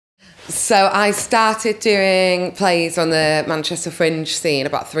So I started doing plays on the Manchester Fringe scene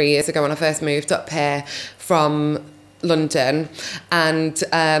about 3 years ago when I first moved up here from London, and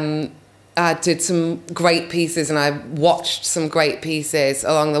I did some great pieces and I watched some great pieces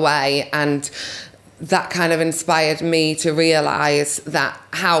along the way, and that kind of inspired me to realise that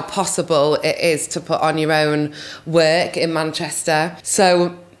how possible it is to put on your own work in Manchester.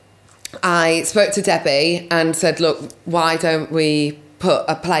 So I spoke to Debbie and said, look, why don't we put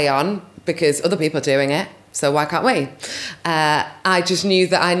a play on, because other people are doing it, so why can't we? I just knew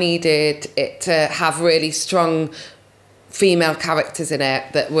that I needed it to have really strong female characters in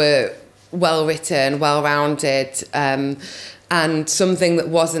it that were well written, well rounded, and something that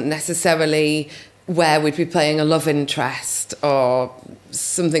wasn't necessarily where we'd be playing a love interest or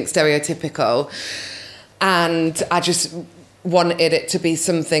something stereotypical. And I just wanted it to be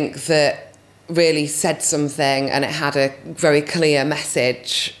something that really said something and it had a very clear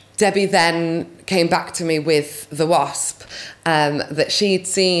message. Debbie then came back to me with The Wasp that she'd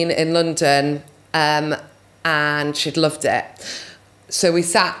seen in London, and she'd loved it. So we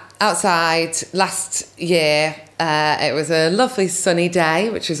sat outside last year. It was a lovely sunny day,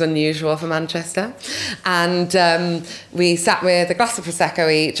 which is unusual for Manchester. And we sat with a glass of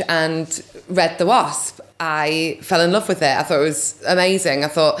Prosecco each and read The Wasp. I fell in love with it. I thought it was amazing. I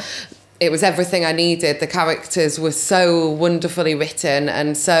thought it was everything I needed. The characters were so wonderfully written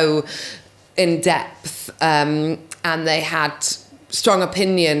and so in depth, and they had strong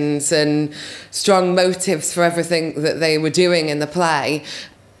opinions and strong motives for everything that they were doing in the play.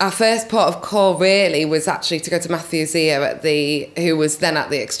 Our first port of call really was actually to go to Matthew Zia who was then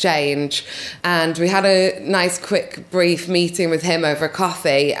at the Exchange, and we had a nice quick brief meeting with him over a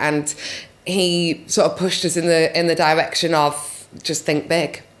coffee, and he sort of pushed us in the direction of just think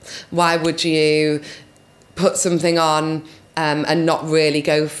big. Why would you put something on and not really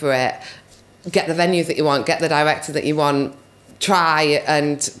go for it? Get the venue that you want, get the director that you want, try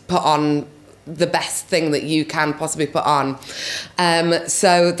and put on the best thing that you can possibly put on.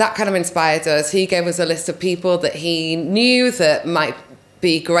 So that kind of inspired us. He gave us a list of people that he knew that might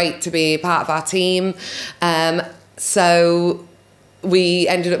be great to be part of our team. So we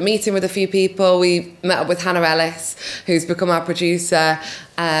ended up meeting with a few people. We met up with Hannah Ellis, who's become our producer,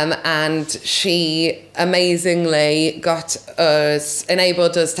 and she amazingly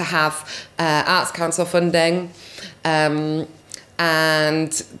enabled us to have Arts Council funding.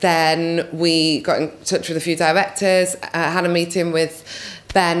 And then we got in touch with a few directors, had a meeting with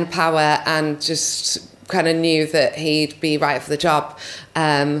Ben Power, and just kind of knew that he'd be right for the job.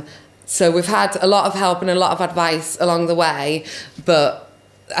 So we've had a lot of help and a lot of advice along the way, but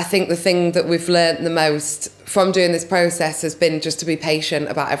I think the thing that we've learned the most from doing this process has been just to be patient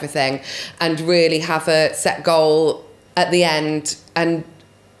about everything and really have a set goal at the end and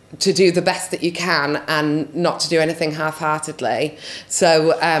to do the best that you can and not to do anything half-heartedly.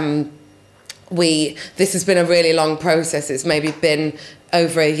 So this has been a really long process. It's maybe been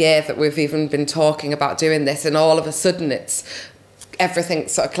over a year that we've even been talking about doing this, and all of a sudden everything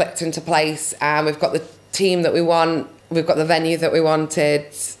sort of clicked into place, and we've got the team that we want, we've got the venue that we wanted,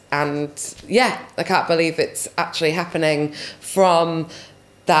 and yeah, I can't believe it's actually happening. From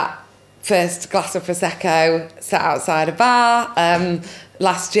that first glass of Prosecco sat outside a bar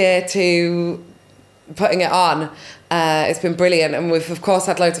last year to putting it on. It's been brilliant, and we've of course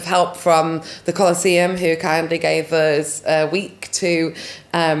had loads of help from the Coliseum, who kindly gave us a week to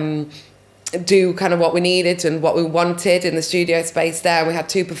do kind of what we needed and what we wanted in the studio space there. We had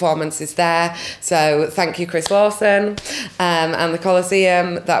 2 performances there, so thank you Chris Lawson and the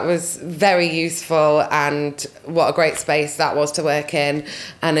Coliseum. That was very useful, and what a great space that was to work in,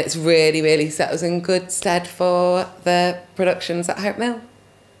 and it's really set us in good stead for the productions at Hope Mill.